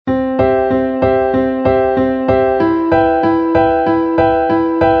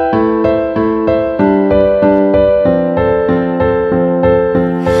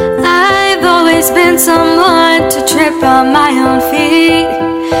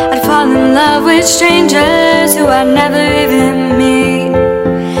in love with strangers who I never even meet.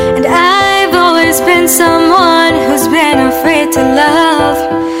 And I've always been someone who's been afraid to love,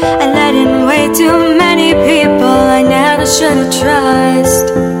 and let in way too many people I never should have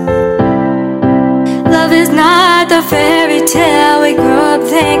trusted. Love is not the fairy tale we grew up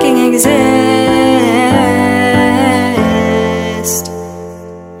thinking exists.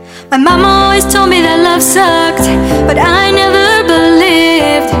 My mom always told me that love sucked, but I never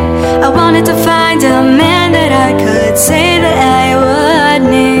believed. I wanted to find a man that I could say that I would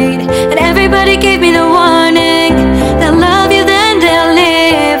need. And everybody gave me the warning, they'll love you then they'll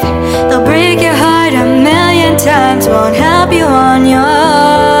leave. They'll break your heart a million times, won't help you on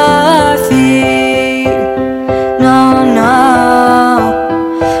your feet. No, no,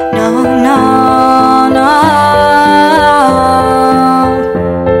 no, no, no.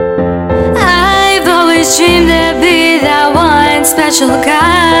 I've always dreamed there'd be that one special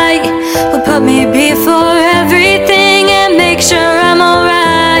guy who'll put me before everything and make sure I'm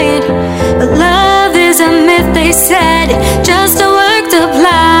alright. But love is a myth, they said, just a word to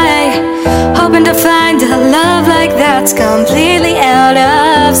apply. Hoping to find a love like that's completely out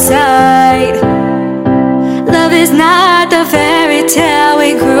of sight. Love is not the fairy tale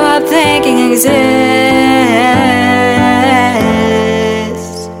we grew up thinking exists.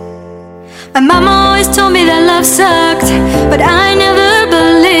 My mom always told me that love sucked, but I never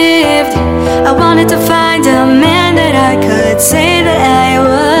believed. I wanted to find a man that I could say that I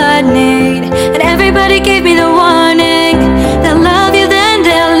would need. And everybody gave me the warning, they'll love you then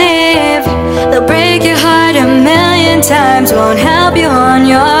they'll leave. They'll break your heart a million times, won't help you on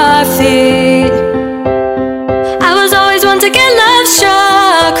your feet. I was always one to get love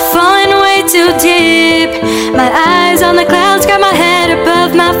struck, falling way too deep. My eyes on the clouds, got my head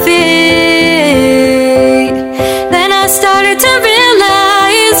above my feet. Then I started to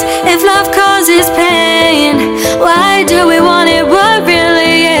realize, if love causes pain, why do we want it? What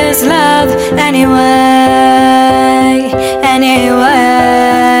really is love anyway?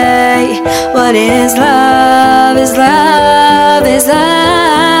 Anyway, what is love? Is love, is love?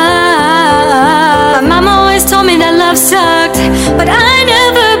 My mom always told me that love sucked, but I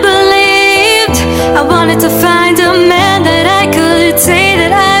never believed. I wanted to find